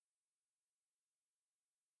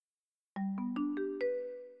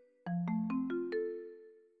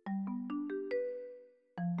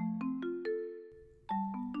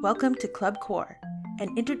Welcome to Club Core,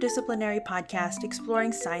 an interdisciplinary podcast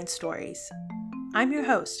exploring science stories. I'm your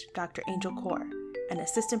host, Dr. Angel Kaur, an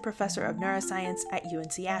assistant professor of neuroscience at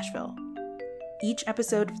UNC Asheville. Each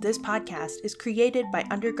episode of this podcast is created by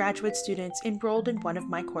undergraduate students enrolled in one of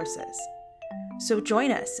my courses. So join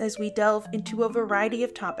us as we delve into a variety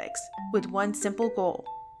of topics with one simple goal: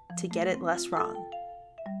 to get it less wrong.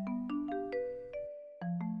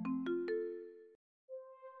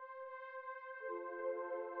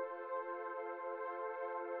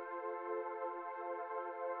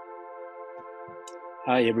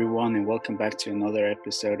 Hi everyone, and welcome back to another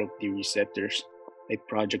episode of The Receptors, a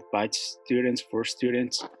project by students for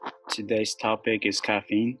students. Today's topic is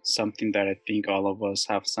caffeine, something that I think all of us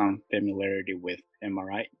have some familiarity with. Am I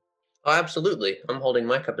right? Oh, absolutely. I'm holding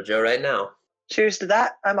my cup of joe right now. Cheers to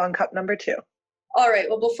that. I'm on cup number 2. All right,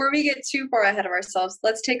 well, before we get too far ahead of ourselves,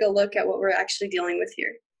 let's take a look at what we're actually dealing with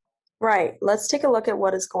here. Right, let's take a look at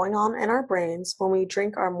what is going on in our brains when we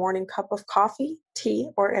drink our morning cup of coffee, tea,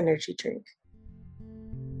 or energy drink.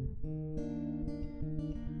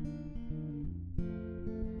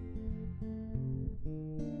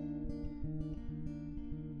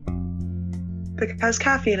 Because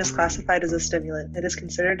caffeine is classified as a stimulant, it is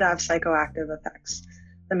considered to have psychoactive effects.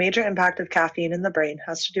 The major impact of caffeine in the brain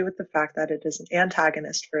has to do with the fact that it is an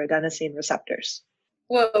antagonist for adenosine receptors.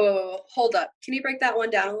 Whoa, hold up. Can you break that one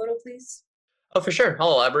down a little, please? Oh, for sure.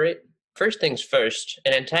 I'll elaborate. First things first,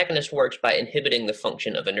 an antagonist works by inhibiting the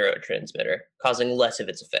function of a neurotransmitter, causing less of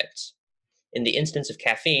its effects. In the instance of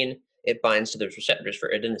caffeine, it binds to those receptors for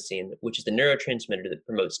adenosine, which is the neurotransmitter that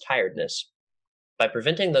promotes tiredness. By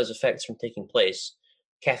preventing those effects from taking place,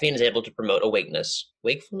 caffeine is able to promote awakeness.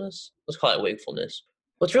 Wakefulness? Let's call it wakefulness.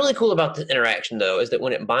 What's really cool about this interaction, though, is that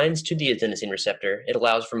when it binds to the adenosine receptor, it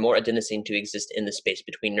allows for more adenosine to exist in the space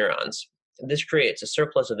between neurons. This creates a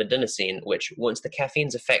surplus of adenosine, which, once the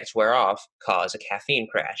caffeine's effects wear off, cause a caffeine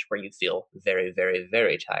crash where you feel very, very,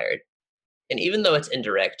 very tired. And even though it's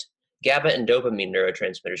indirect, GABA and dopamine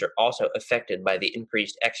neurotransmitters are also affected by the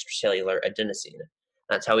increased extracellular adenosine.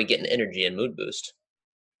 That's how we get an energy and mood boost.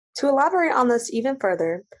 To elaborate on this even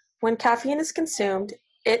further, when caffeine is consumed,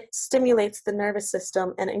 it stimulates the nervous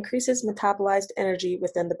system and increases metabolized energy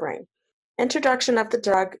within the brain. Introduction of the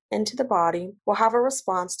drug into the body will have a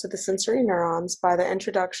response to the sensory neurons by the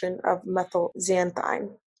introduction of methylxanthine.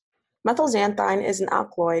 Methylxanthine is an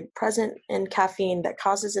alkaloid present in caffeine that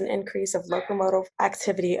causes an increase of locomotive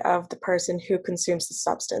activity of the person who consumes the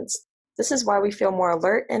substance. This is why we feel more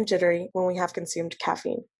alert and jittery when we have consumed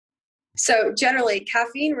caffeine. So generally,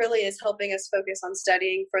 caffeine really is helping us focus on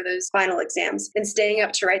studying for those final exams and staying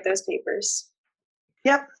up to write those papers.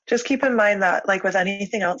 Yep, just keep in mind that, like with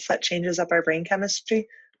anything else that changes up our brain chemistry,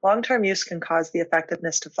 long-term use can cause the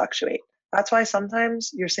effectiveness to fluctuate. That's why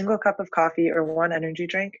sometimes your single cup of coffee or one energy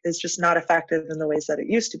drink is just not effective in the ways that it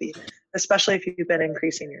used to be, especially if you've been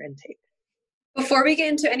increasing your intake. Before we get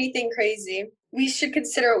into anything crazy, we should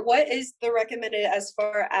consider what is the recommended as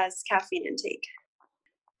far as caffeine intake.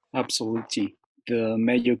 Absolutely. The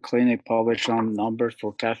Mayo Clinic published some numbers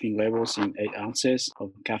for caffeine levels in 8 ounces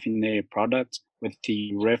of caffeinated products, with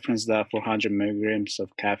the reference that 400 milligrams of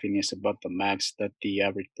caffeine is about the max that the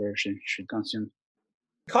average person should consume.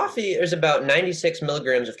 Coffee is about 96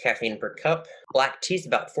 milligrams of caffeine per cup, black tea is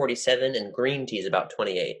about 47, and green tea is about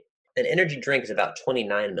 28. An energy drink is about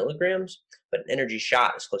 29 milligrams, but an energy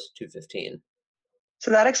shot is close to 215.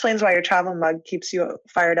 So that explains why your travel mug keeps you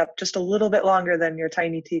fired up just a little bit longer than your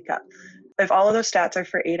tiny teacup. If all of those stats are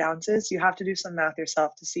for 8 ounces, you have to do some math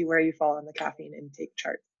yourself to see where you fall on the caffeine intake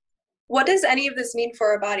chart. What does any of this mean for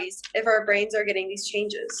our bodies if our brains are getting these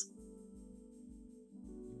changes?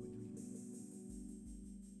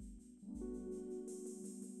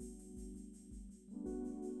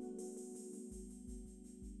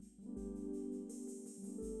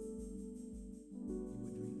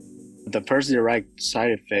 The first direct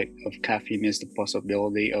side effect of caffeine is the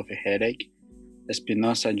possibility of a headache.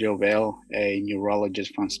 Espinosa Jovel, a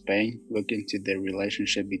neurologist from Spain, looked into the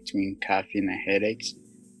relationship between caffeine and headaches.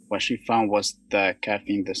 What she found was that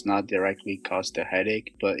caffeine does not directly cause the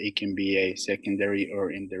headache, but it can be a secondary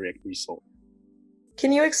or indirect result.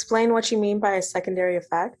 Can you explain what you mean by a secondary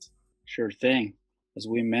effect? Sure thing. As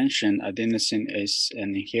we mentioned, adenosine is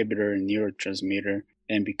an inhibitor neurotransmitter,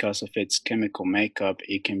 and because of its chemical makeup,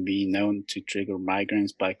 it can be known to trigger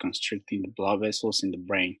migraines by constricting the blood vessels in the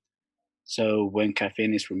brain. So when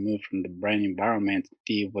caffeine is removed from the brain environment,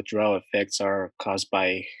 the withdrawal effects are caused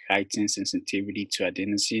by heightened sensitivity to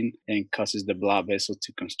adenosine and causes the blood vessels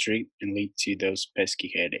to constrict and lead to those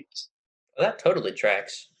pesky headaches. Well, that totally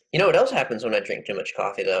tracks. You know what else happens when I drink too much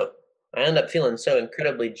coffee, though? I end up feeling so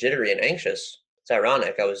incredibly jittery and anxious. It's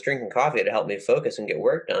ironic, I was drinking coffee to help me focus and get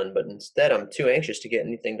work done, but instead I'm too anxious to get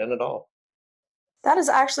anything done at all. That is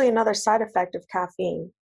actually another side effect of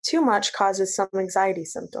caffeine. Too much causes some anxiety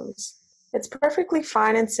symptoms. It's perfectly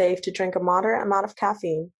fine and safe to drink a moderate amount of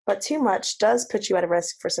caffeine, but too much does put you at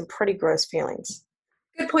risk for some pretty gross feelings.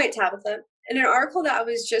 Good point, Tabitha. In an article that I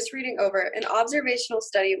was just reading over, an observational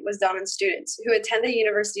study was done on students who attend the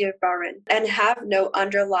University of Bahrain and have no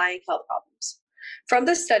underlying health problems. From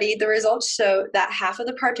the study, the results show that half of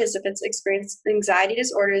the participants experienced anxiety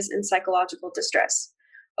disorders and psychological distress.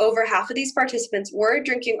 Over half of these participants were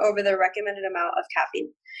drinking over the recommended amount of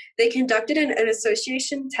caffeine. They conducted an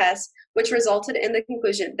association test, which resulted in the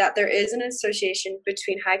conclusion that there is an association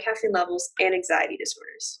between high caffeine levels and anxiety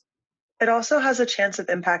disorders. It also has a chance of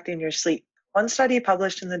impacting your sleep. One study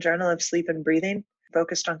published in the Journal of Sleep and Breathing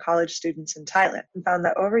focused on college students in Thailand and found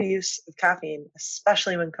that overuse of caffeine,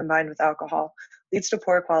 especially when combined with alcohol, leads to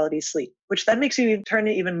poor quality sleep, which then makes you turn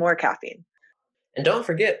to even more caffeine. And don't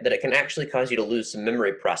forget that it can actually cause you to lose some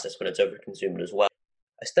memory process when it's overconsumed as well.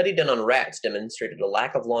 A study done on rats demonstrated a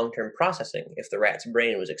lack of long-term processing if the rat's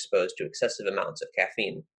brain was exposed to excessive amounts of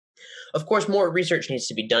caffeine. Of course, more research needs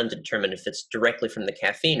to be done to determine if it's directly from the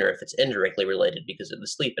caffeine or if it's indirectly related because of the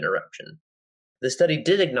sleep interruption. The study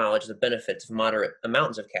did acknowledge the benefits of moderate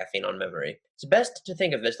amounts of caffeine on memory. It's best to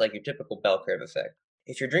think of this like your typical bell curve effect.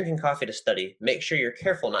 If you're drinking coffee to study, make sure you're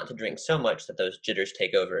careful not to drink so much that those jitters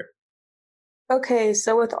take over. Okay,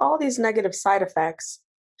 so with all these negative side effects,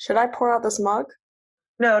 should I pour out this mug?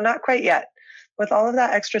 No, not quite yet. With all of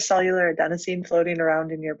that extracellular adenosine floating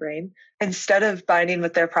around in your brain, instead of binding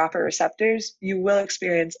with their proper receptors, you will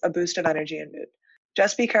experience a boost of energy and mood.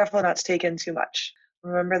 Just be careful not to take in too much.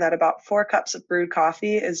 Remember that about 4 cups of brewed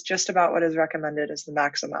coffee is just about what is recommended as the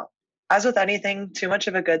max amount. As with anything, too much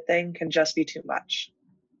of a good thing can just be too much.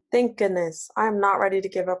 Thank goodness, I am not ready to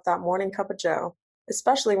give up that morning cup of joe,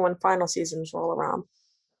 especially when final seasons roll around.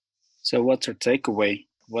 So what's our takeaway?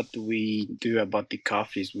 What do we do about the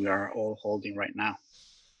coffees we are all holding right now?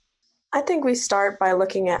 I think we start by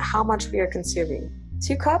looking at how much we are consuming.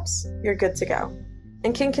 2 cups, you're good to go,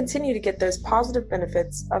 and can continue to get those positive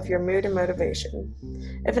benefits of your mood and motivation.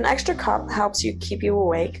 If an extra cup helps you keep you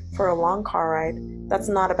awake for a long car ride, that's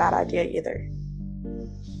not a bad idea either.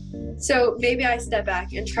 So maybe I step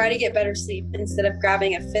back and try to get better sleep instead of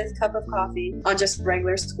grabbing a 5th cup of coffee on just a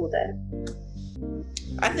regular school day.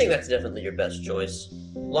 I think that's definitely your best choice.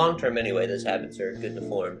 Long term anyway, those habits are good to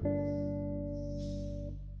form.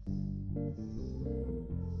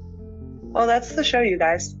 Well, that's the show, you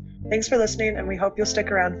guys. Thanks for listening, and we hope you'll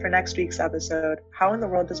stick around for next week's episode, How in the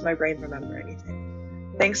World Does My Brain Remember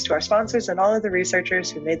Anything? Thanks to our sponsors and all of the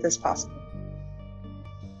researchers who made this possible.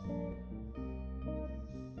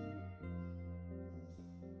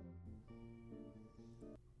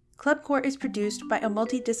 Club Core is produced by a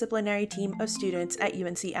multidisciplinary team of students at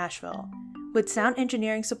UNC Asheville, with sound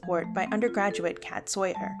engineering support by undergraduate Kat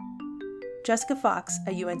Sawyer. Jessica Fox,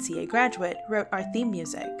 a UNCA graduate, wrote our theme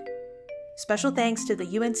music. Special thanks to the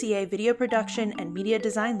UNCA Video Production and Media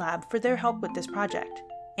Design Lab for their help with this project.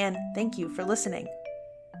 And thank you for listening.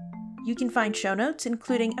 You can find show notes,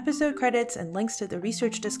 including episode credits and links to the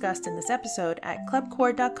research discussed in this episode at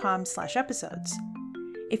clubcore.com/episodes.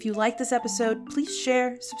 If you like this episode, please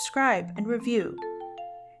share, subscribe, and review.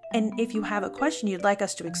 And if you have a question you'd like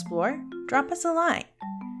us to explore, drop us a line.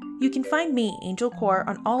 You can find me, Angel Core,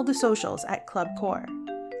 on all the socials at Club Core.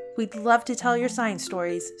 We'd love to tell your science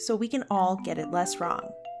stories so we can all get it less wrong.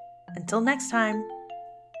 Until next time.